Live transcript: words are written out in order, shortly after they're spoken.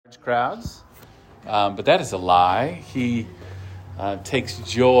large crowds, but that is a lie. He takes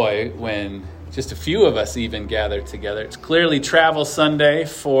joy when just a few of us even gather together. It's clearly Travel Sunday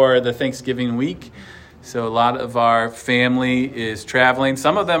for the Thanksgiving week, so a lot of our family is traveling.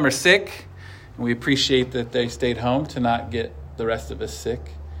 Some of them are sick, and we appreciate that they stayed home to not get the rest of us sick.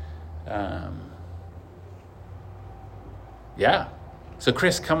 So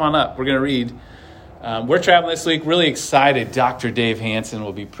Chris, come on up. We're going to read. We're traveling this week. Really excited. Dr. Dave Hansen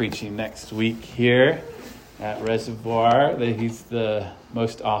will be preaching next week here at Reservoir. He's the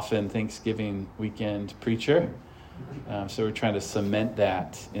most often Thanksgiving weekend preacher. So we're trying to cement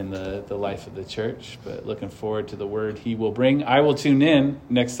that in the life of the church. But looking forward to the word he will bring. I will tune in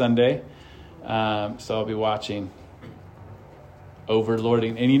next Sunday. So I'll be watching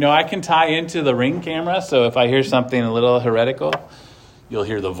Overlording. And I can tie into the Ring camera. So if I hear something a little heretical, you'll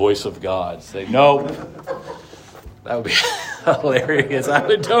hear the voice of God say, no. That would be hilarious. I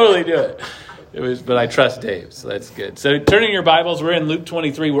would totally do it. But I trust Dave, so that's good. So turning your Bibles, we're in Luke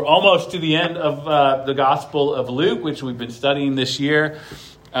 23. We're almost to the end of the Gospel of Luke, which we've been studying this year.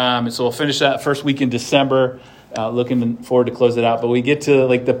 And so we'll finish that first week in December. Looking forward to close it out. But we get to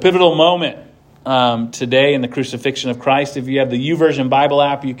the pivotal moment today in the crucifixion of Christ. If you have the YouVersion Bible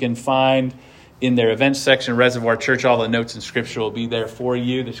app, you can find in their events section, Reservoir Church, all the notes and scripture will be there for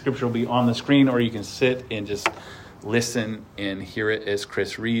you. The scripture will be on the screen, or you can sit and just listen and hear it as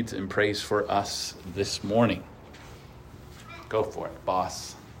Chris reads and prays for us this morning. Go for it,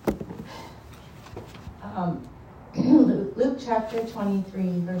 boss. Luke chapter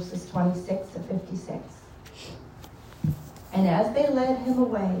 23, verses 26 to 56. And as they led him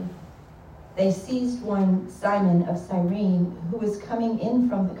away, they seized one Simon of Cyrene, who was coming in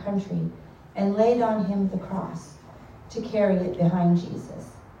from the country, and laid on him the cross to carry it behind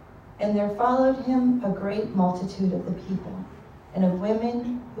Jesus. And there followed him a great multitude of the people, and of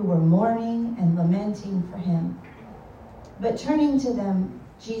women who were mourning and lamenting for him. But turning to them,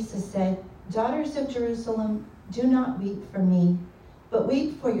 Jesus said, Daughters of Jerusalem, do not weep for me, but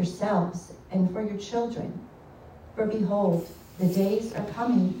weep for yourselves and for your children. For behold, the days are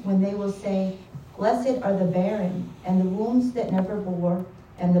coming when they will say, Blessed are the barren, and the wombs that never bore,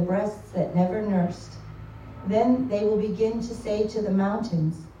 and the breasts that never nursed. Then they will begin to say to the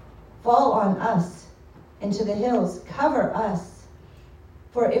mountains, Fall on us, and to the hills, cover us.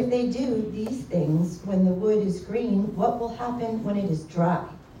 For if they do these things when the wood is green, what will happen when it is dry?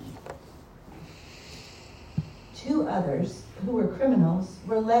 2 others, who were criminals,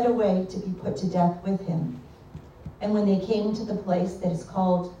 were led away to be put to death with him. And when they came to the place that is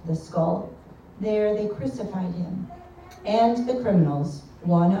called the Skull, there they crucified him, and the criminals,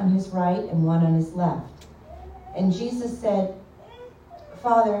 one on his right and one on his left. And Jesus said,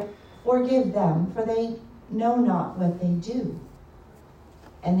 Father, forgive them, for they know not what they do.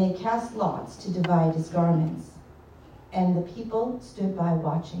 And they cast lots to divide his garments. And the people stood by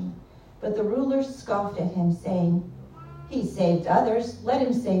watching. But the rulers scoffed at him, saying, He saved others, let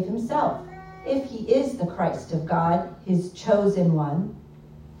him save himself, if he is the Christ of God, his chosen one.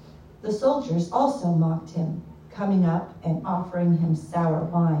 The soldiers also mocked him, coming up and offering him sour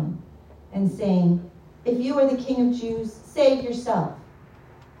wine, and saying, If you are the King of Jews, save yourself.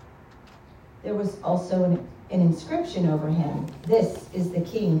 There was also an inscription over him, This is the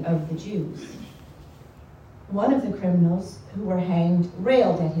King of the Jews. One of the criminals who were hanged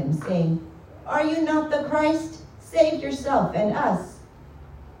railed at him, saying, Are you not the Christ? Save yourself and us.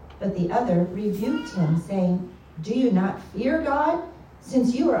 But the other rebuked him, saying, Do you not fear God,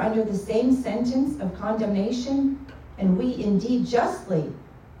 since you are under the same sentence of condemnation? And we indeed justly,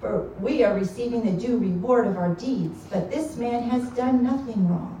 for we are receiving the due reward of our deeds, but this man has done nothing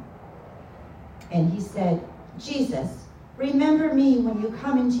wrong. And he said, Jesus, remember me when you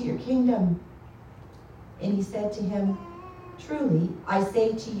come into your kingdom. And he said to him, Truly, I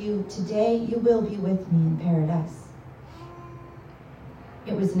say to you, today you will be with me in paradise.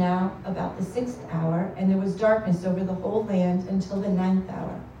 It was now about the 6th hour, and there was darkness over the whole land until the 9th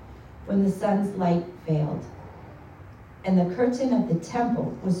hour, when the sun's light failed. And the curtain of the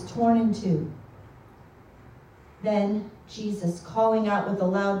temple was torn in two. Then Jesus, calling out with a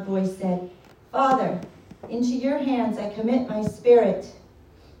loud voice, said, Father, into your hands I commit my spirit.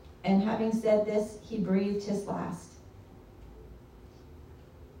 And having said this, he breathed his last.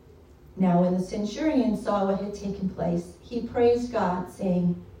 Now when the centurion saw what had taken place, he praised God,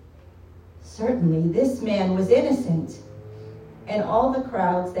 saying, Certainly this man was innocent. And all the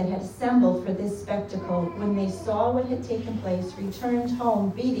crowds that had assembled for this spectacle, when they saw what had taken place, returned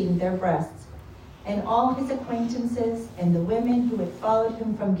home beating their breasts. And all his acquaintances and the women who had followed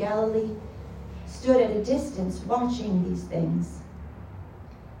him from Galilee stood at a distance watching these things.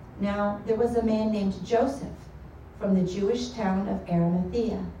 Now there was a man named Joseph from the Jewish town of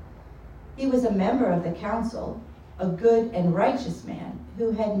Arimathea. He was a member of the council, a good and righteous man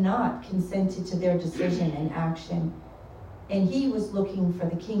who had not consented to their decision and action, and he was looking for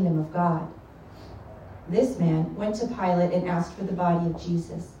the kingdom of God. This man went to Pilate and asked for the body of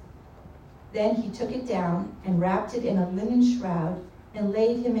Jesus. Then he took it down and wrapped it in a linen shroud and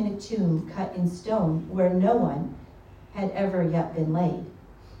laid him in a tomb cut in stone where no one had ever yet been laid.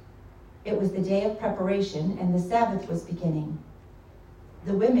 It was the day of preparation, and the Sabbath was beginning.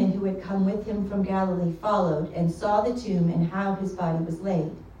 The women who had come with him from Galilee followed and saw the tomb and how his body was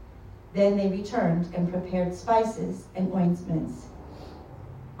laid. Then they returned and prepared spices and ointments.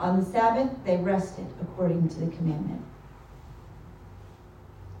 On the Sabbath, they rested according to the commandment.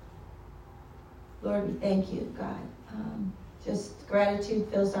 Lord, we thank you, God. Just gratitude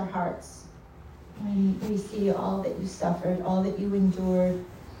fills our hearts when we see all that you suffered, all that you endured,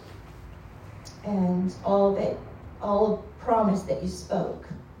 and all promise that you spoke,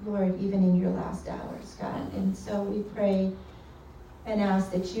 Lord, even in your last hours, God. And so we pray and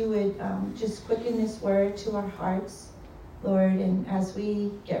ask that you would just quicken this word to our hearts, Lord. And as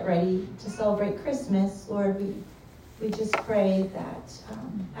we get ready to celebrate Christmas, Lord, we just pray that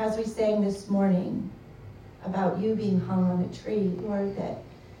as we sang this morning about you being hung on a tree, Lord, that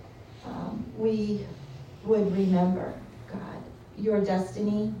we would remember, God, your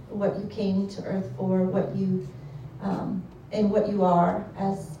destiny, what you came to earth for, what you and what you are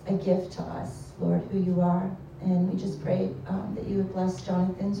as a gift to us, Lord, who you are. And we just pray that you would bless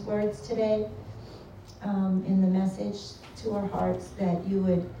Jonathan's words today in the message to our hearts, that you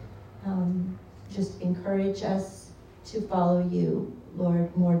would just encourage us to follow you,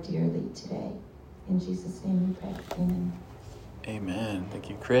 Lord, more dearly today. In Jesus' name we pray. Amen. Amen. Thank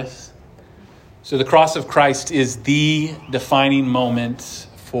you, Chris. So the cross of Christ is the defining moment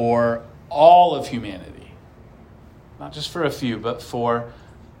for all of humanity. Not just for a few, but for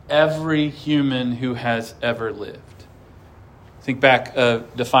every human who has ever lived. Think back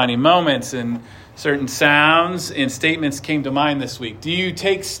of defining moments, and certain sounds and statements came to mind this week. Do you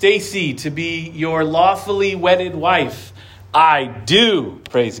take Stacy to be your lawfully wedded wife? I do.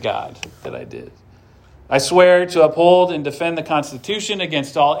 Praise God that I did. I swear to uphold and defend the Constitution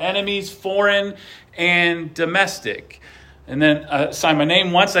against all enemies, foreign and domestic. And then sign my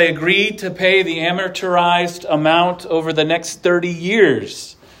name once. I agreed to pay the amortized amount over the next 30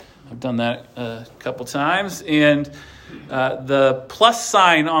 years. I've done that a couple times. And the plus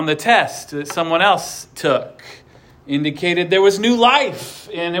sign on the test that someone else took indicated there was new life,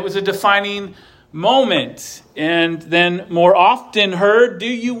 and it was a defining moment. And then more often heard, do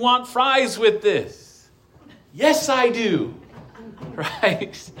you want fries with this? Yes, I do.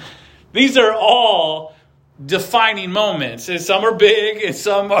 Right? These are all defining moments. And some are big and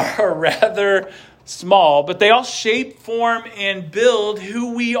some are rather small, but they all shape, form, and build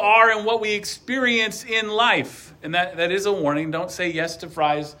who we are and what we experience in life. And that is a warning. Don't say yes to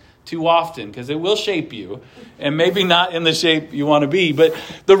fries too often, because it will shape you, and maybe not in the shape you want to be. But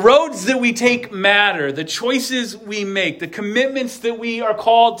the roads that we take matter, the choices we make, the commitments that we are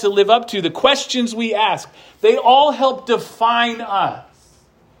called to live up to, the questions we ask, they all help define us,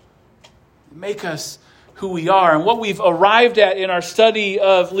 make us who we are. And what we've arrived at in our study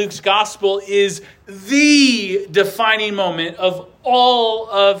of Luke's gospel is the defining moment of all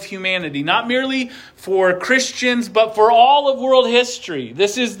of humanity, not merely for Christians, but for all of world history.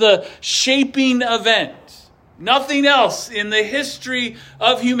 This is the shaping event. Nothing else in the history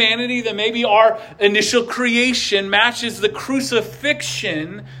of humanity than maybe our initial creation matches the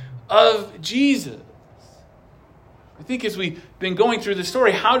crucifixion of Jesus. I think as we've been going through the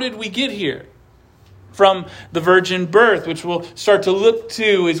story, how did we get here? From the virgin birth, which we'll start to look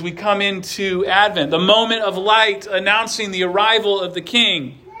to as we come into Advent. The moment of light announcing the arrival of the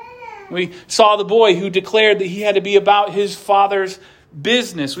King. We saw the boy who declared that he had to be about his father's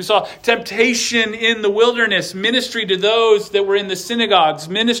business. We saw temptation in the wilderness, ministry to those that were in the synagogues,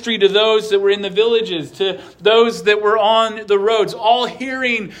 ministry to those that were in the villages, to those that were on the roads, all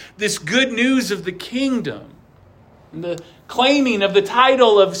hearing this good news of the kingdom. And the claiming of the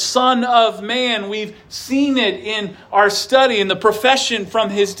title of Son of Man, we've seen it in our study, in the profession from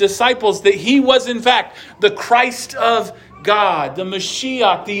his disciples that he was in fact the Christ of God, the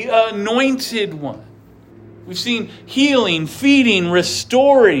Mashiach, the anointed one. We've seen healing, feeding,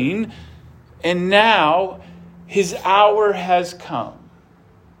 restoring, and now his hour has come.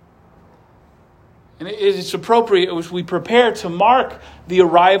 And it's appropriate as we prepare to mark the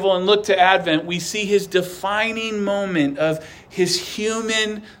arrival and look to Advent, we see his defining moment of his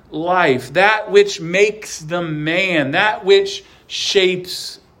human life, that which makes the man, that which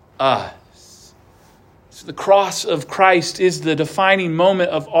shapes us. So the cross of Christ is the defining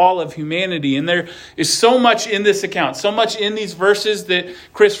moment of all of humanity. And there is so much in this account, so much in these verses that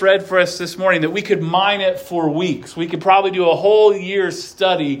Chris read for us this morning that we could mine it for weeks. We could probably do a whole year's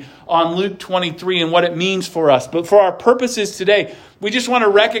study on Luke 23 and what it means for us. But for our purposes today, we just want to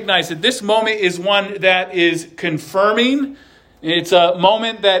recognize that this moment is one that is confirming. It's a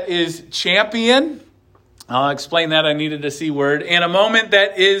moment that is champion. I'll explain that. I needed a C word. And a moment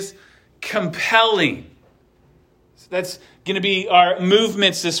that is compelling. That's going to be our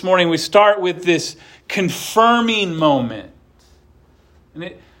movements this morning. We start with this confirming moment.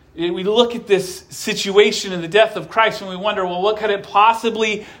 And we look at this situation in the death of Christ and we wonder, well, what could it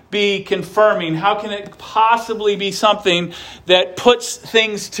possibly be confirming? How can it possibly be something that puts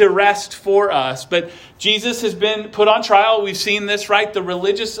things to rest for us? But Jesus has been put on trial. We've seen this, right? The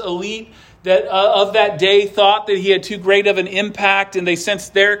religious elite that of that day thought that he had too great of an impact, and they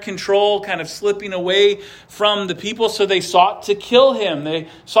sensed their control kind of slipping away from the people, so they sought to kill him. They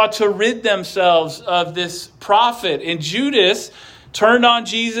sought to rid themselves of this prophet. And Judas turned on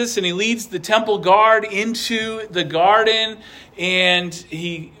Jesus, and he leads the temple guard into the garden, and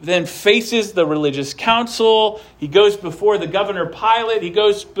he then faces the religious council. He goes before the governor Pilate. He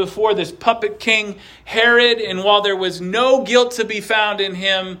goes before this puppet king Herod, and while there was no guilt to be found in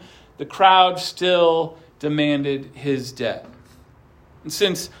him, the crowd still demanded his death. And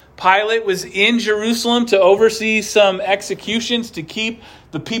since Pilate was in Jerusalem to oversee some executions to keep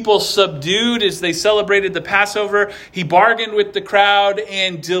the people subdued as they celebrated the Passover, he bargained with the crowd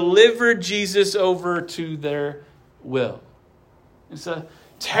and delivered Jesus over to their will. It's a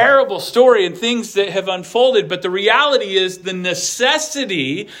terrible story and things that have unfolded, but the reality is the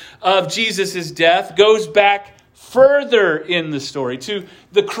necessity of Jesus' death goes back further in the story to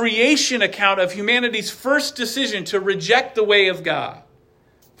the creation account of humanity's first decision to reject the way of God.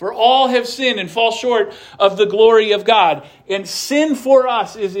 For all have sinned and fall short of the glory of God. And sin for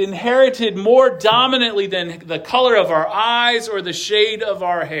us is inherited more dominantly than the color of our eyes or the shade of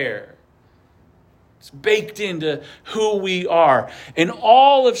our hair. It's baked into who we are. And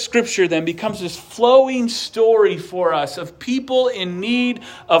all of Scripture then becomes this flowing story for us of people in need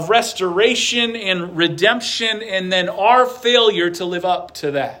of restoration and redemption, and then our failure to live up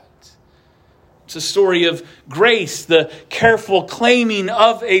to that. It's a story of grace, the careful claiming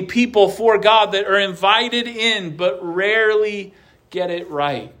of a people for God that are invited in but rarely get it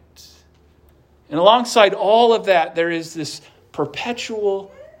right. And alongside all of that, there is this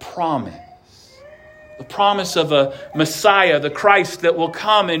perpetual promise. The promise of a Messiah, the Christ that will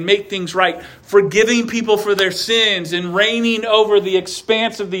come and make things right, forgiving people for their sins and reigning over the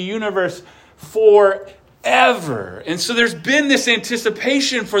expanse of the universe forever. And so there's been this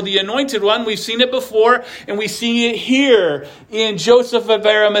anticipation for the Anointed One. We've seen it before, and we see it here in Joseph of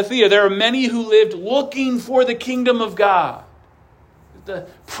Arimathea. There are many who lived looking for the kingdom of God. The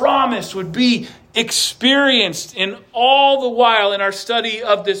promise would be experienced, and all the while in our study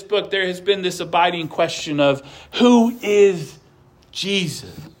of this book, there has been this abiding question of who is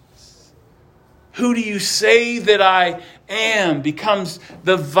Jesus? Who do you say that I am? Becomes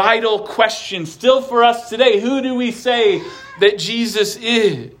the vital question still for us today. Who do we say that Jesus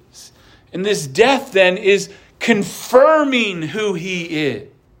is? And this death then is confirming who he is.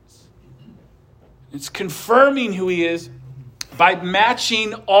 It's confirming who he is by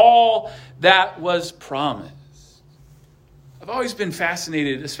matching all that was promised. I've always been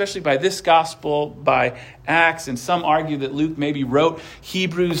fascinated, especially by this gospel, by Acts, and some argue that Luke maybe wrote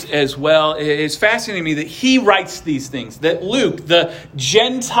Hebrews as well. It's fascinating to me that he writes these things, that Luke, the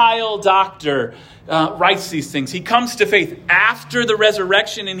Gentile doctor, writes these things. He comes to faith after the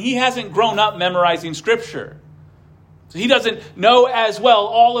resurrection, and he hasn't grown up memorizing Scripture. So he doesn't know as well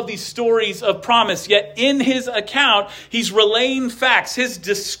all of these stories of promise, yet in his account, he's relaying facts. His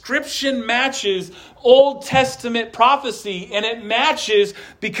description matches Old Testament prophecy, and it matches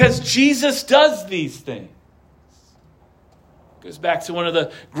because Jesus does these things. Goes back to one of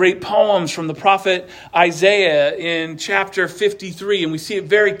the great poems from the prophet Isaiah in chapter 53. And we see it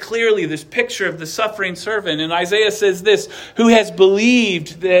very clearly, this picture of the suffering servant. And Isaiah says this: who has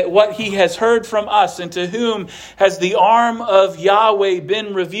believed that what he has heard from us, and to whom has the arm of Yahweh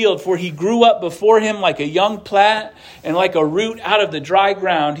been revealed? For he grew up before him like a young plant and like a root out of the dry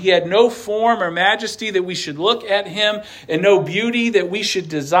ground. He had no form or majesty that we should look at him, and no beauty that we should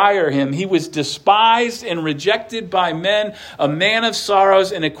desire him. He was despised and rejected by men, a man of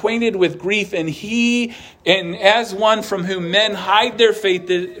sorrows and acquainted with grief, and as one from whom men hide their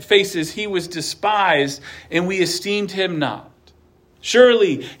faces, he was despised, and we esteemed him not.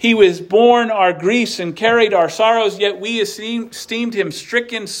 Surely he was borne our griefs and carried our sorrows, yet we esteemed him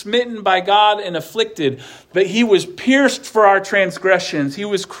stricken, smitten by God, and afflicted. But he was pierced for our transgressions. He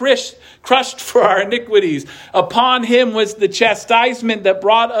was crushed for our iniquities. Upon him was the chastisement that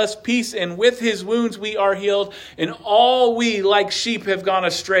brought us peace, and with his wounds we are healed. And all we like sheep have gone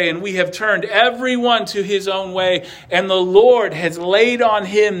astray, and we have turned every one to his own way. And the Lord has laid on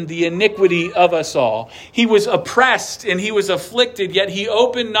him the iniquity of us all. He was oppressed and he was afflicted, yet he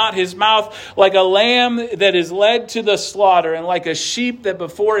opened not his mouth. Like a lamb that is led to the slaughter, and like a sheep that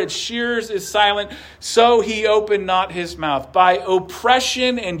before its shearers is silent, so he opened not his mouth. By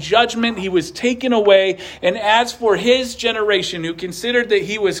oppression and judgment he was taken away. And as for his generation, who considered that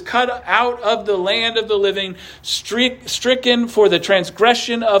he was cut out of the land of the living, stricken for the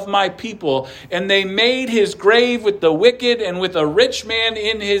transgression of my people, and they made his grave with the wicked and with a rich man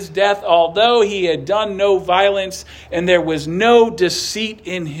in his death, although he had done no violence, and there was no deceit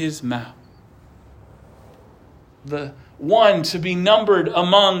in his mouth. The one to be numbered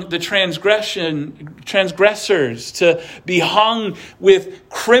among the transgressors, to be hung with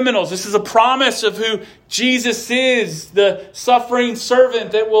criminals. This is a promise of who Jesus is, the suffering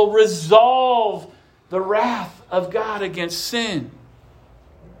servant that will resolve the wrath of God against sin.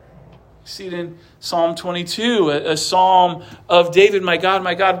 You see it in Psalm 22, a psalm of David. My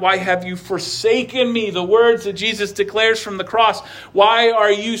God, why have you forsaken me? The words that Jesus declares from the cross. Why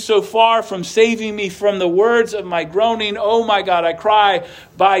are you so far from saving me from the words of my groaning? Oh my God, I cry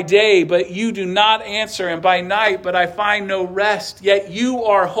by day, but you do not answer, and by night, but I find no rest. Yet you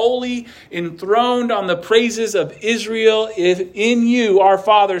are holy, enthroned on the praises of Israel. In you our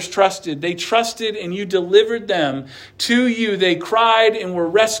fathers trusted. They trusted and you delivered them. To you they cried and were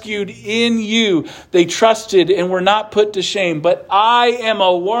rescued. In you they trusted and were not put to shame. But I am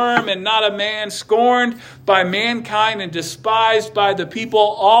a worm and not a man, scorned by mankind and despised by the people.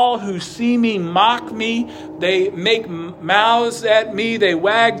 All who see me mock me. They make mouths at me. They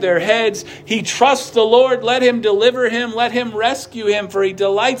wag their heads. He trusts the Lord. Let him deliver him. Let him rescue him, for he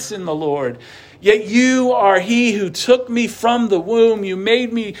delights in the Lord. Yet you are he who took me from the womb. You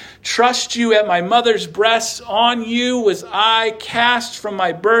made me trust you at my mother's breast. On you was I cast from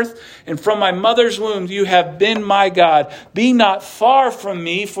my birth, and from my mother's womb you have been my God. Be not far from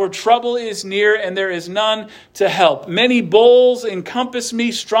me, for trouble is near, and there is none to help. Many bulls encompass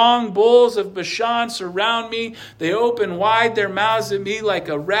me. Strong bulls of Bashan surround me. They open wide their mouths at me like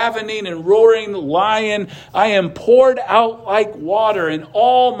a ravening and roaring lion. I am poured out like water, and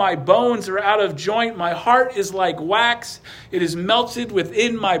all my bones are out of joint. My heart is like wax. It is melted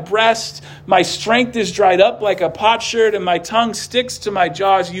within my breast. My strength is dried up like a potsherd, and my tongue sticks to my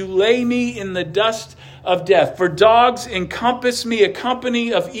jaws. You lay me in the dust of death. For dogs encompass me, a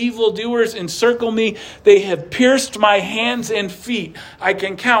company of evildoers encircle me. They have pierced my hands and feet. I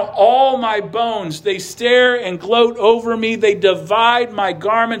can count all my bones. They stare and gloat over me. They divide my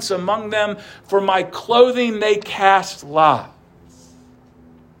garments among them. For my clothing they cast lots.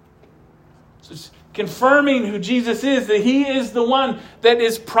 Confirming who Jesus is, that he is the one that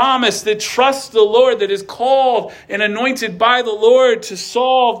is promised, that trusts the Lord, that is called and anointed by the Lord to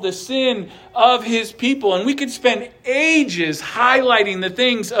solve the sin of his people. And we could spend ages highlighting the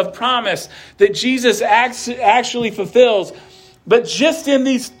things of promise that Jesus actually fulfills. But just in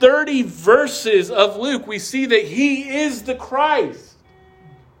these 30 verses of Luke, we see that he is the Christ.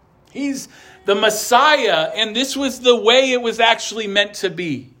 He's the Messiah, and this was the way it was actually meant to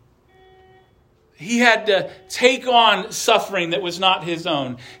be. He had to take on suffering that was not his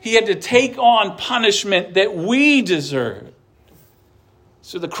own. He had to take on punishment that we deserved.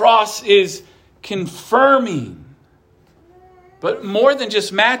 So the cross is confirming. But more than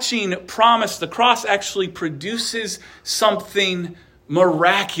just matching promise, the cross actually produces something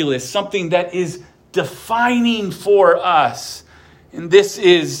miraculous, something that is defining for us. And this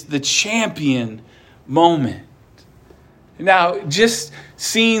is the champion moment. Now, just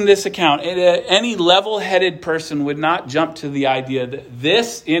seeing this account, any level-headed person would not jump to the idea that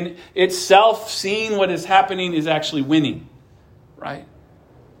this in itself, seeing what is happening, is actually winning, right?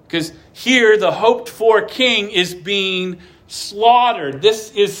 Because here, the hoped-for king is being slaughtered.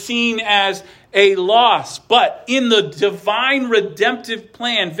 This is seen as a loss. But in the divine redemptive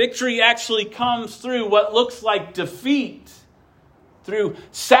plan, victory actually comes through what looks like defeat. Through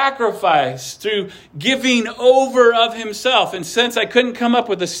sacrifice, through giving over of himself. And since I couldn't come up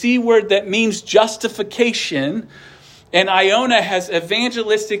with a C word that means justification, and Iona has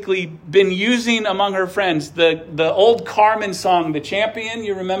evangelistically been using among her friends the old Carmen song, The Champion.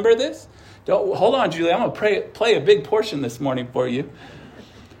 You remember this? Hold on, Julie. I'm going to play a big portion this morning for you.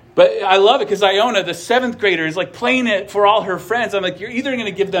 But I love it because Iona, the 7th grader, is like playing it for all her friends. I'm like, you're either going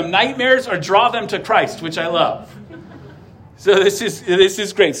to give them nightmares or draw them to Christ, which I love. So this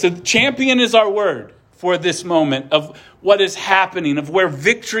is great. So champion is our word for this moment of what is happening, of where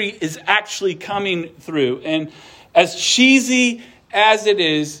victory is actually coming through. And as cheesy as it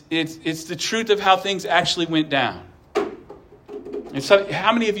is, it's the truth of how things actually went down. And so,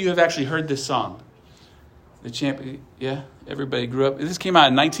 how many of you have actually heard this song? The champion, yeah, everybody grew up. This came out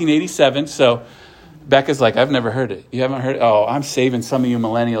in 1987, so Becca's like, I've never heard it. You haven't heard it? Oh, I'm saving some of you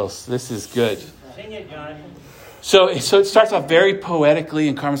millennials. This is good. Sing it, Jonathan. So it starts off very poetically,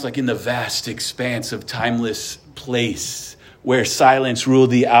 and Carmen's like, in the vast expanse of timeless place, where silence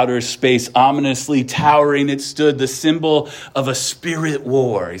ruled the outer space, ominously towering it stood, the symbol of a spirit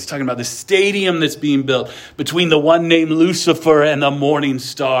war. He's talking about the stadium that's being built between the one named Lucifer and the morning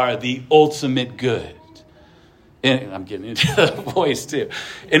star, the ultimate good. And I'm getting into the voice too.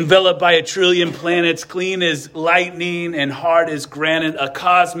 Enveloped by 1 trillion planets, clean as lightning and hard as granite, a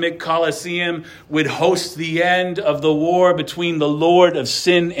cosmic coliseum would host the end of the war between the Lord of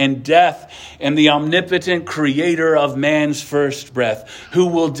sin and death and the omnipotent creator of man's first breath, who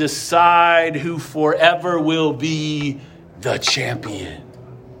will decide who forever will be the champion.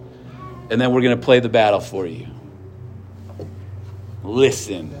 And then we're going to play the battle for you.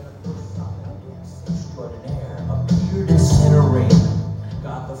 Listen.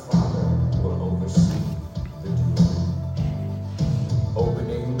 God the Father will oversee the duel.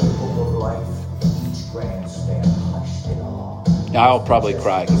 Opening the book of life, each grandstand hushed in awe. Now, I'll probably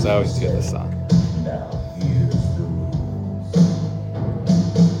cry because I always do this song. Now here's the rules.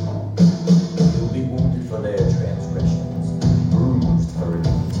 You'll be wounded for their transgressions, bruised for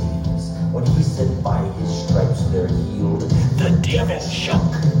iniquities. When he said by his stripes they're healed, the devil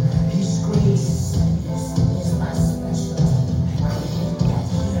shook. He screamed.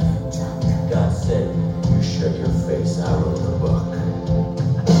 God said, you shut your face, I wrote the book.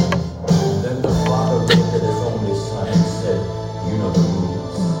 Then the Father looked at his only Son and said, you know the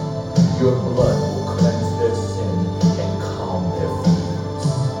rules. Your blood will cleanse their sin and calm their fears.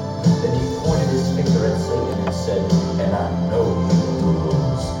 Then he pointed his finger at Satan and said, and I know you know the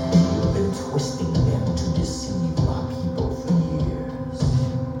rules. You've been twisting them to deceive my people for years.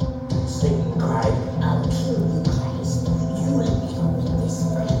 Satan cried, I'll kill you, Christ. You will kill me this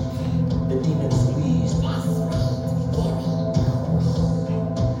way. The demons pleased.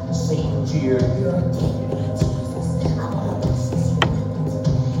 Satan jeered.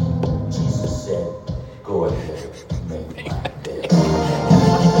 Jesus said, go ahead, make my bed.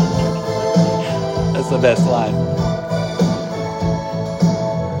 That's the best line.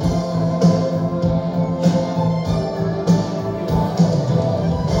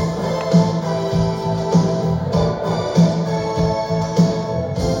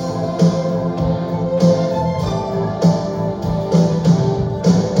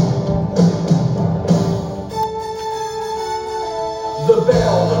 The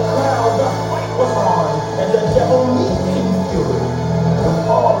bell, the crowd, the fight was on, and the devil leaped in fury. With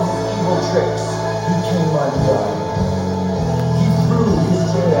all his evil tricks, he came undone. He threw his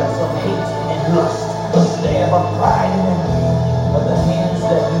jabs of hate and lust, a stab of pride and envy, but the hands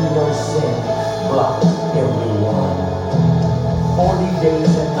that knew no sin blocked every one. 40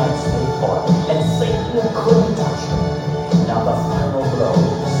 days and nights they fought, and Satan couldn't touch him. Now the final blow,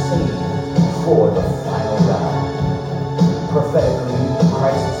 saved for the final round. Prophetically,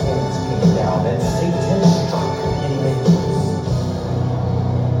 Christ's hands came down and Satan struck in vengeance.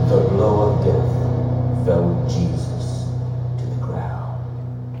 The blow of death fell Jesus to the ground.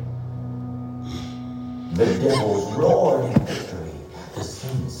 The devils roared in victory, the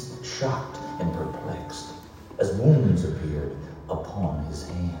saints shocked and perplexed, as wounds appeared upon his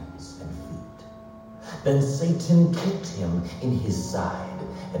hands and feet. Then Satan kicked him in his side,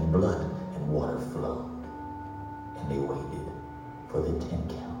 and blood and water flowed. And they waited for the 10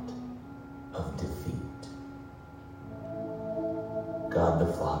 count of defeat. God the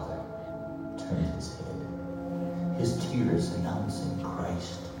Father turned his head, his tears announcing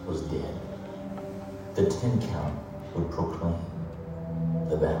Christ was dead. The 10 count would proclaim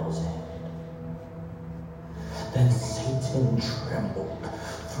the battle's end. Then Satan trembled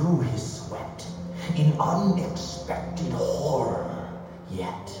through his sweat in unexpected horror.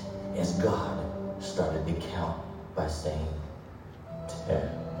 Yet, as God started to count by saying, 10,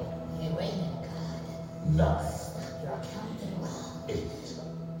 9, 8,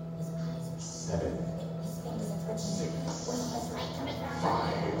 7, 6,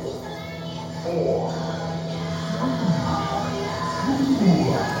 5, 4, 2, 1.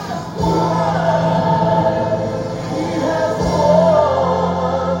 He has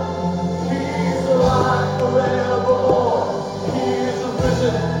won.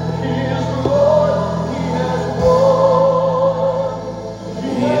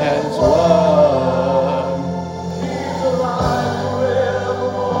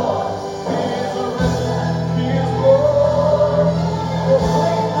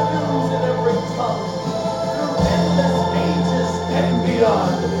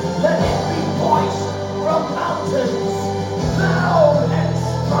 beyond. Let it be voiced from mountains, loud and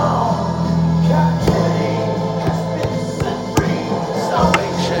strong. Captivity has been set free.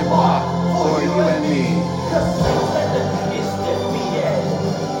 Salvation walk for you and me. Cause Satan is defeated,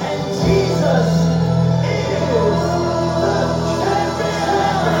 and Jesus is the champion.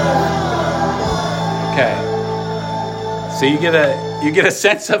 Okay. So you get a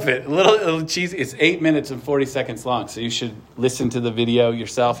sense of it. A little cheesy. It's 8 minutes and 40 seconds long. So you should listen to the video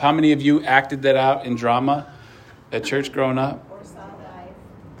yourself. How many of you acted that out in drama at church growing up?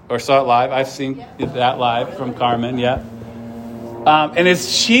 Or saw it live? I've seen that live from Carmen. Yeah. And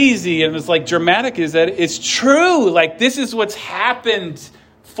it's cheesy and it's like dramatic. Is that it's true? Like this is what's happened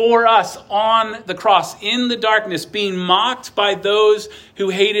for us on the cross in the darkness, being mocked by those who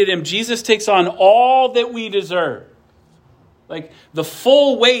hated him. Jesus takes on all that we deserve. Like the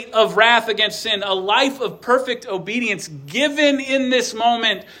full weight of wrath against sin, a life of perfect obedience given in this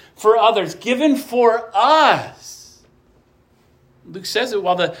moment for others, given for us. Luke says it,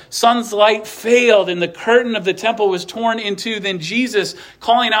 while the sun's light failed and the curtain of the temple was torn in two, then Jesus,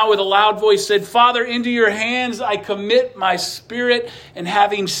 calling out with a loud voice, said, Father, into your hands I commit my spirit. And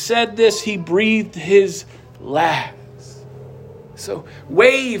having said this, he breathed his last. So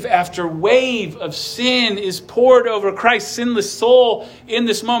wave after wave of sin is poured over Christ's sinless soul in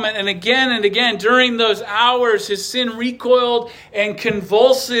this moment. And again, during those hours, his sin recoiled and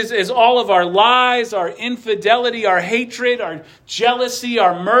convulses as all of our lies, our infidelity, our hatred, our jealousy,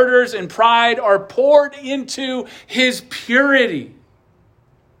 our murders and pride are poured into his purity.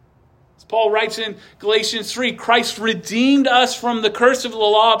 As Paul writes in Galatians 3, Christ redeemed us from the curse of the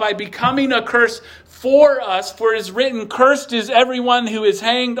law by becoming a curse for us, for it is written, cursed is everyone who is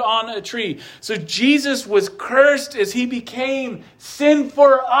hanged on a tree. So Jesus was cursed as he became sin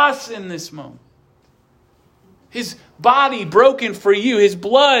for us in this moment. His body broken for you, his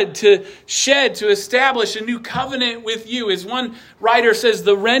blood to shed to establish a new covenant with you. As one writer says,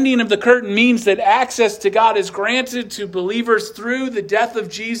 the rending of the curtain means that access to God is granted to believers through the death of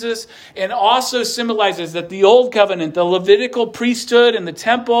Jesus, and also symbolizes that the old covenant, the Levitical priesthood and the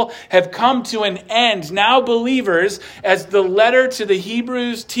temple have come to an end. Now believers, as the letter to the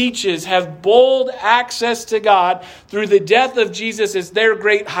Hebrews teaches, have bold access to God through the death of Jesus as their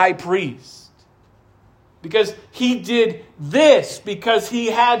great high priest. Because he did this, because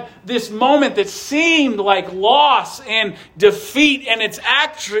he had this moment that seemed like loss and defeat, and it's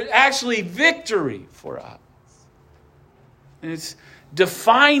actually victory for us. And it's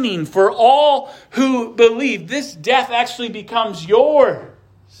defining for all who believe. This death actually becomes yours.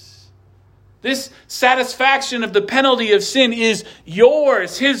 This satisfaction of the penalty of sin is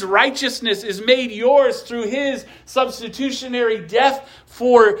yours. His righteousness is made yours through his substitutionary death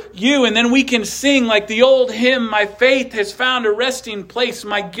for you. And then we can sing like the old hymn, my faith has found a resting place.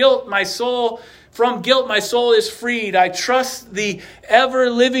 From guilt my soul is freed. I trust the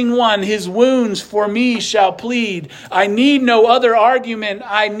ever-living one. His wounds for me shall plead. I need no other argument.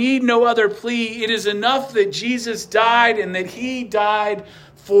 I need no other plea. It is enough that Jesus died and that he died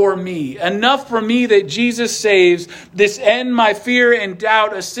for me. Enough for me that Jesus saves. This end my fear and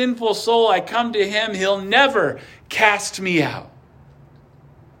doubt. A sinful soul, I come to him. He'll never cast me out.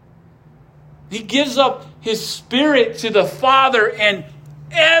 He gives up his spirit to the Father and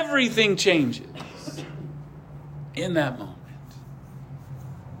everything changes in that moment.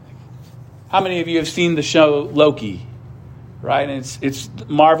 How many of you have seen the show Loki? Right? And it's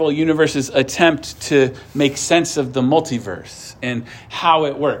Marvel Universe's attempt to make sense of the multiverse and how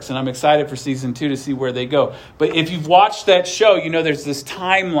it works. And I'm excited for season 2 to see where they go. But if you've watched that show, you know there's this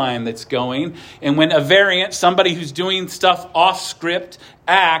timeline that's going. And when a variant, somebody who's doing stuff off script,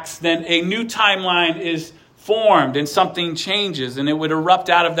 acts, then a new timeline is formed and something changes. And it would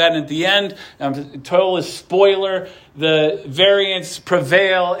erupt out of that. And at the end, total spoiler, the variants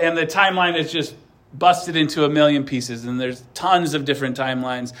prevail and the timeline is just busted into a million pieces, and there's tons of different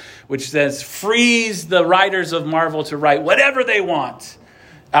timelines, which says frees the writers of Marvel to write whatever they want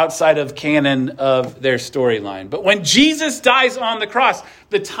outside of canon of their storyline. But when Jesus dies on the cross,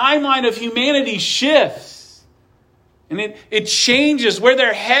 the timeline of humanity shifts. And it changes. Where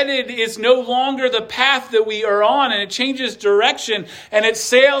they're headed is no longer the path that we are on, and it changes direction, and it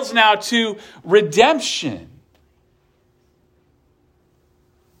sails now to redemption.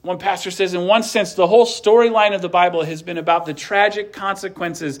 One pastor says, in one sense, the whole storyline of the Bible has been about the tragic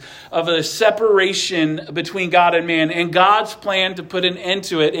consequences of a separation between God and man and God's plan to put an end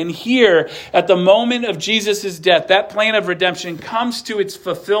to it. And here, at the moment of Jesus' death, that plan of redemption comes to its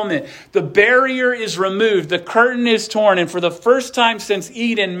fulfillment. The barrier is removed. The curtain is torn. And for the first time since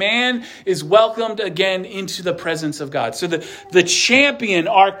Eden, man is welcomed again into the presence of God. So the champion,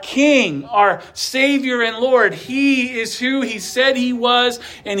 our King, our Savior and Lord, he is who he said he was,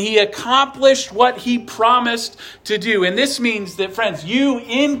 and he accomplished what he promised to do. And this means that, friends, you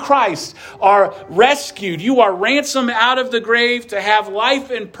in Christ are rescued. You are ransomed out of the grave to have life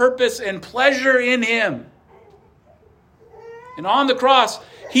and purpose and pleasure in him. And on the cross,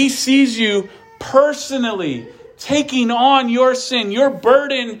 he sees you personally taking on your sin, your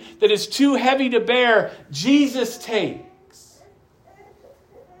burden that is too heavy to bear. Jesus takes.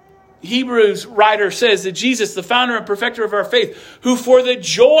 Hebrews writer says that Jesus, the founder and perfecter of our faith, who for the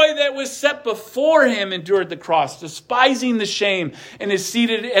joy that was set before him endured the cross, despising the shame, and is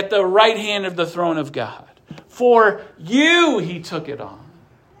seated at the right hand of the throne of God. For you, he took it on.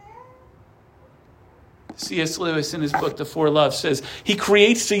 C.S. Lewis in his book, The Four Loves, says, he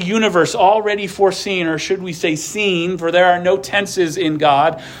creates the universe already foreseen, or should we say seen, for there are no tenses in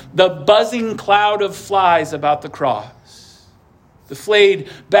God, the buzzing cloud of flies about the cross. The flayed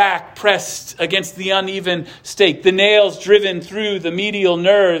back pressed against the uneven stake, the nails driven through the medial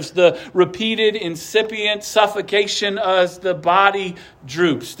nerves, the repeated incipient suffocation as the body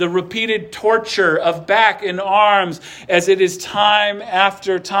droops, the repeated torture of back and arms as it is time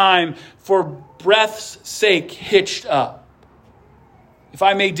after time for breath's sake hitched up. If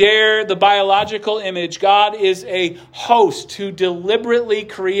I may dare the biological image, God is a host who deliberately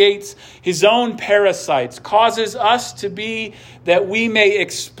creates his own parasites, causes us to be that we may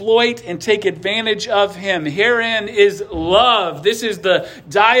exploit and take advantage of him. Herein is love. This is the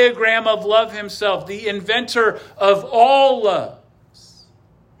diagram of love himself, the inventor of all loves.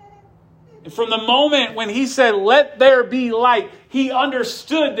 And from the moment when he said, let there be light, he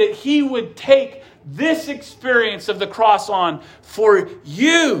understood that he would take this experience of the cross on for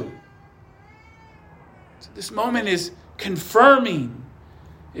you. So this moment is confirming.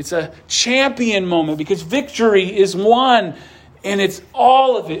 It's a champion moment because victory is won, and it's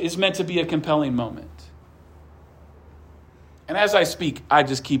all of it is meant to be a compelling moment. And as I speak, I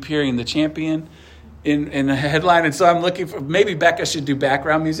just keep hearing the champion in the headline, and so I'm looking for, maybe Becca should do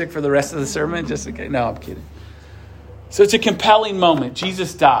background music for the rest of the sermon. Just okay. No, I'm kidding. So it's a compelling moment.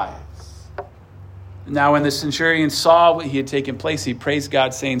 Jesus dies. Now, when the centurion saw what he had taken place, he praised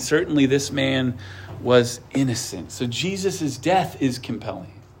God, saying, certainly this man was innocent. So Jesus' death is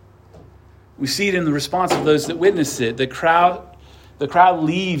compelling. We see it in the response of those that witnessed it. The crowd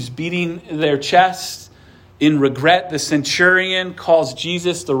leaves, beating their chests in regret. The centurion calls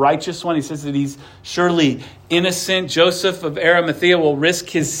Jesus the righteous one. He says that he's surely innocent. Joseph of Arimathea will risk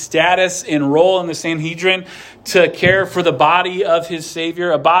his status and role in the Sanhedrin to care for the body of his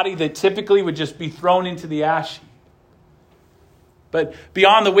Savior, a body that typically would just be thrown into the ash heap. But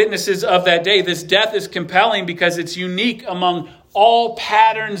beyond the witnesses of that day, this death is compelling because it's unique among all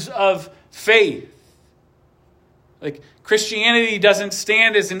patterns of faith. Like, Christianity doesn't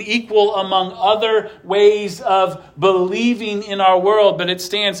stand as an equal among other ways of believing in our world, but it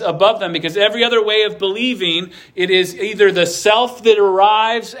stands above them because every other way of believing, it is either the self that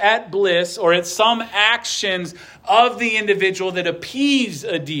arrives at bliss or it's some actions of the individual that appease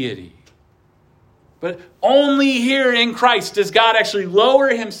a deity. But only here in Christ does God actually lower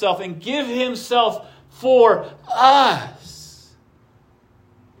himself and give himself for us.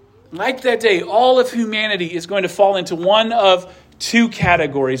 Like that day, all of humanity is going to fall into one of two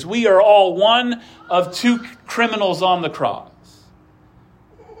categories. We are all one of two criminals on the cross.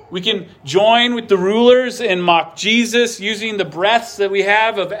 We can join with the rulers and mock Jesus, using the breaths that we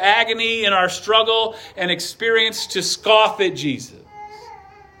have of agony in our struggle and experience to scoff at Jesus.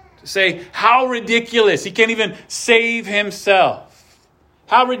 To say, how ridiculous, he can't even save himself.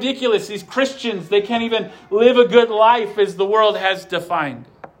 How ridiculous, these Christians, they can't even live a good life as the world has defined it.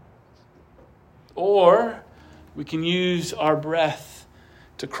 Or we can use our breath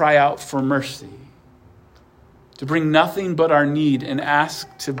to cry out for mercy, to bring nothing but our need and ask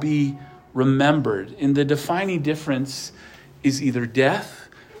to be remembered. And the defining difference is either death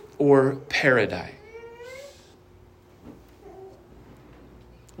or paradise.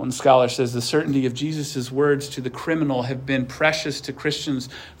 One scholar says the certainty of Jesus' words to the criminal have been precious to Christians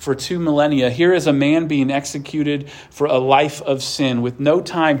for 2 millennia. Here is a man being executed for a life of sin with no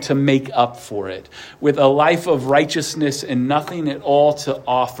time to make up for it, with a life of righteousness and nothing at all to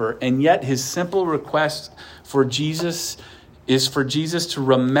offer. And yet his simple request for Jesus is for Jesus to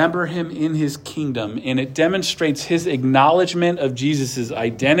remember him in his kingdom, and it demonstrates his acknowledgement of Jesus'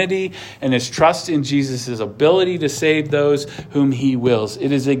 identity and his trust in Jesus' ability to save those whom he wills.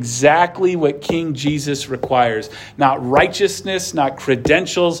 It is exactly what King Jesus requires. Not righteousness, not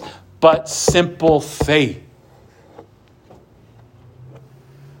credentials, but simple faith.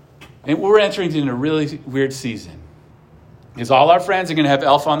 And we're entering into a really weird season, because all our friends are going to have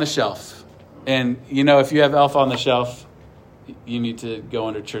Elf on the Shelf. And, if you have Elf on the Shelf, you need to go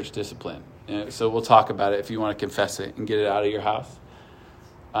under church discipline. So we'll talk about it if you want to confess it and get it out of your house.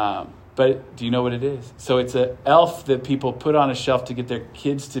 But do you know what it is? So it's an elf that people put on a shelf to get their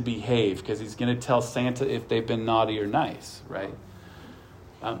kids to behave, because he's going to tell Santa if they've been naughty or nice, right?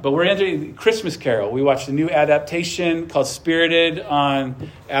 But we're entering Christmas Carol. We watched a new adaptation called Spirited on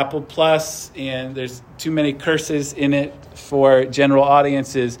Apple Plus, and there's too many curses in it for general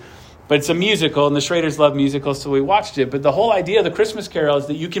audiences. But it's a musical, and the Schraders love musicals, so we watched it. But the whole idea of the Christmas Carol is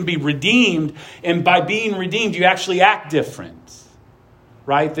that you can be redeemed, and by being redeemed, you actually act different,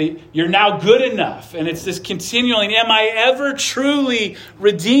 right? That you're now good enough, and it's this continuing, am I ever truly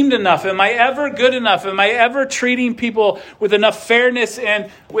redeemed enough? Am I ever good enough? Am I ever treating people with enough fairness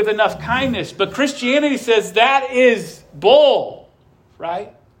and with enough kindness? But Christianity says that is bull,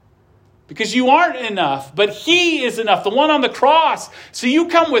 right? Because you aren't enough, but he is enough, the one on the cross. So you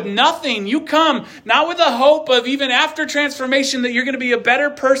come with nothing. You come not with a hope of even after transformation that you're going to be a better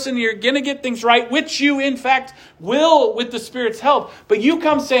person, you're going to get things right, which you in fact will with the Spirit's help. But you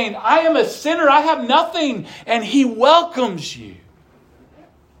come saying, I am a sinner, I have nothing, and he welcomes you.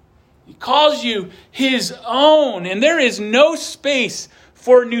 He calls you his own, and there is no space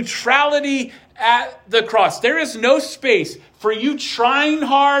for neutrality at the cross. There is no space for you trying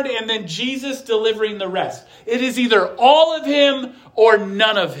hard and then Jesus delivering the rest. It is either all of him or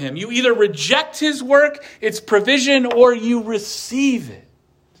none of him. You either reject his work, its provision, or you receive it.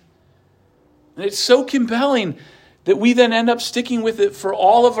 And it's so compelling that we then end up sticking with it for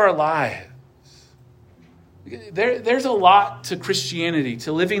all of our lives. There's a lot to Christianity,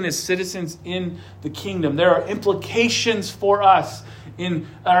 to living as citizens in the kingdom. There are implications for us in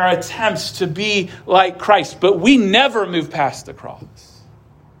our attempts to be like Christ, but we never move past the cross.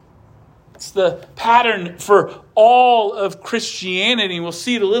 It's the pattern for all of Christianity. We'll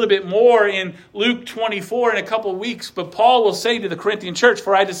see it a little bit more in Luke 24 in a couple of weeks. But Paul will say to the Corinthian church,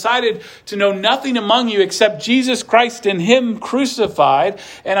 for I decided to know nothing among you except Jesus Christ and him crucified.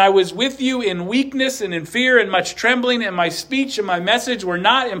 And I was with you in weakness and in fear and much trembling. And my speech and my message were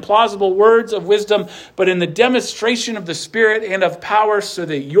not in plausible words of wisdom, but in the demonstration of the Spirit and of power, so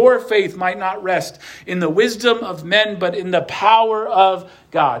that your faith might not rest in the wisdom of men, but in the power of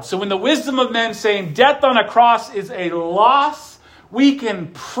God. So when the wisdom of men saying death on a cross is a loss, we can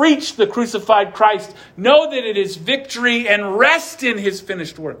preach the crucified Christ, know that it is victory, and rest in his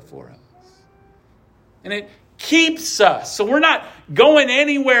finished work for us. And it keeps us. So we're not going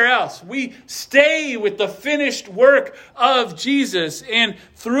anywhere else. We stay with the finished work of Jesus. And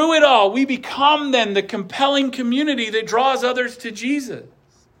through it all, we become then the compelling community that draws others to Jesus,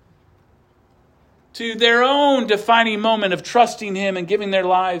 to their own defining moment of trusting him and giving their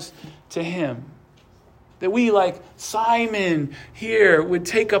lives to him. That we, like Simon here, would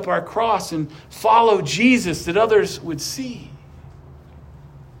take up our cross and follow Jesus, that others would see.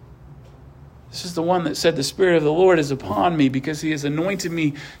 This is the one that said, the Spirit of the Lord is upon me because he has anointed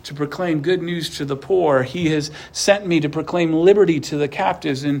me to proclaim good news to the poor. He has sent me to proclaim liberty to the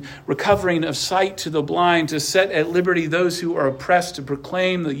captives and recovering of sight to the blind, to set at liberty those who are oppressed, to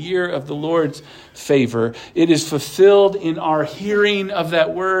proclaim the year of the Lord's favor. It is fulfilled in our hearing of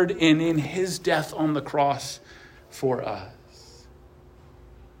that word and in his death on the cross for us.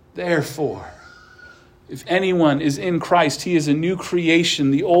 Therefore, if anyone is in Christ, he is a new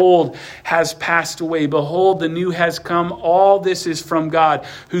creation. The old has passed away. Behold, the new has come. All this is from God,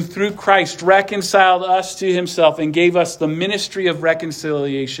 who through Christ reconciled us to himself and gave us the ministry of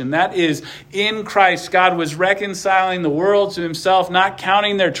reconciliation. That is, in Christ, God was reconciling the world to himself, not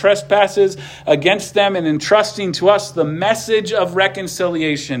counting their trespasses against them, and entrusting to us the message of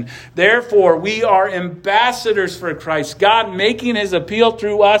reconciliation. Therefore, we are ambassadors for Christ, God making his appeal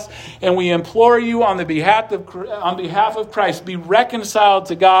through us, and we implore you on behalf of Christ, be reconciled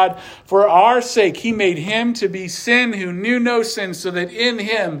to God. For our sake, he made him to be sin who knew no sin, so that in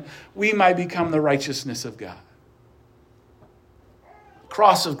him we might become the righteousness of God. The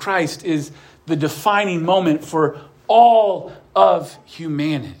cross of Christ is the defining moment for all of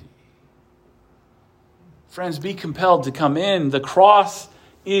humanity. Friends, be compelled to come in. The cross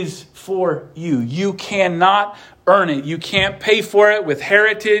is for you. You cannot earn it. You can't pay for it with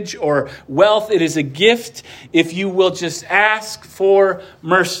heritage or wealth. It is a gift if you will just ask for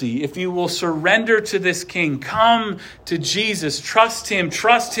mercy. If you will surrender to this King, come to Jesus, trust him,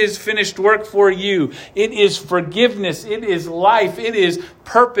 trust his finished work for you. It is forgiveness. It is life. It is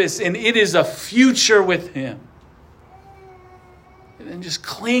purpose. And it is a future with him. And then just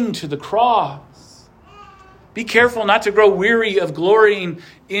cling to the cross. Be careful not to grow weary of glorying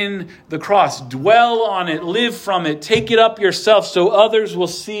in the cross. Dwell on it, live from it, take it up yourself so others will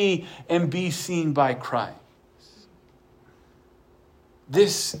see and be seen by Christ.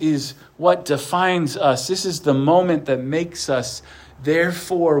 This is what defines us. This is the moment that makes us.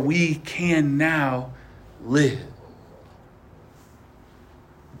 Therefore, we can now live.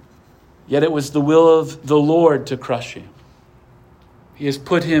 Yet it was the will of the Lord to crush him. He has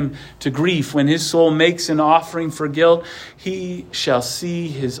put him to grief. When his soul makes an offering for guilt, he shall see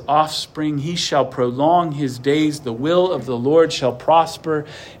his offspring. He shall prolong his days. The will of the Lord shall prosper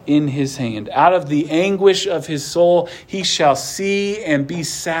in his hand. Out of the anguish of his soul, he shall see and be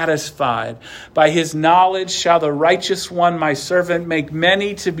satisfied. By his knowledge shall the righteous one, my servant, make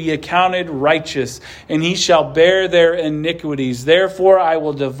many to be accounted righteous, and he shall bear their iniquities. Therefore I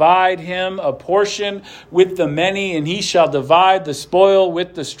will divide him a portion with the many, and he shall divide the spoil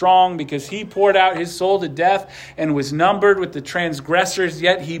with the strong, because he poured out his soul to death and was numbered with the transgressors,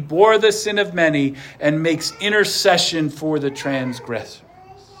 yet he bore the sin of many and makes intercession for the transgressors.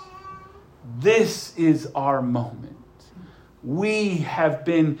 This is our moment. We have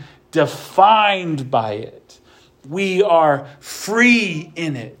been defined by it. We are free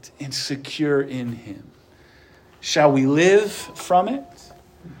in it and secure in him. Shall we live from it?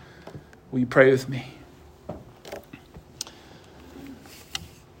 Will you pray with me?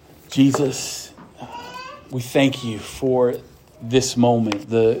 Jesus, we thank you for this moment,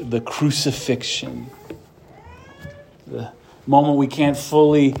 the crucifixion, the moment we can't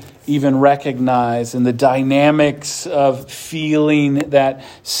fully even recognize, and the dynamics of feeling that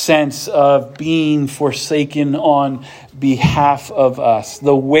sense of being forsaken on behalf of us,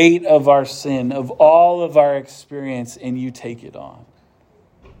 the weight of our sin, of all of our experience, and you take it on.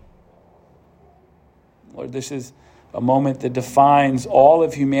 Lord, this is a moment that defines all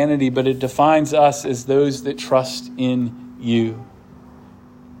of humanity, but it defines us as those that trust in you.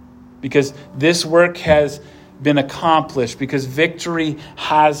 Because this work has been accomplished, because victory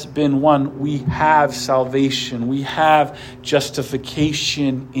has been won. We have salvation. We have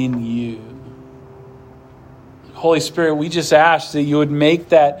justification in you. Holy Spirit, we just ask that you would make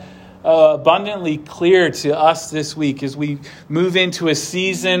that abundantly clear to us this week as we move into a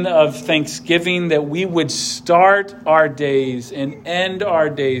season of Thanksgiving, that we would start our days and end our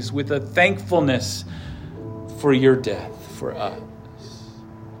days with a thankfulness for your death for us,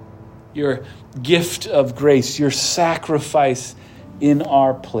 your gift of grace, your sacrifice in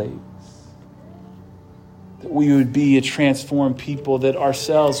our place. That we would be a transformed people, that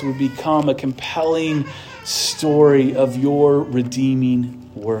ourselves would become a compelling story of your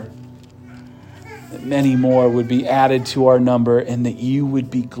redeeming work. That many more would be added to our number, and that you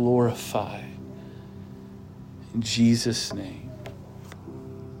would be glorified. In Jesus' name,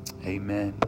 amen.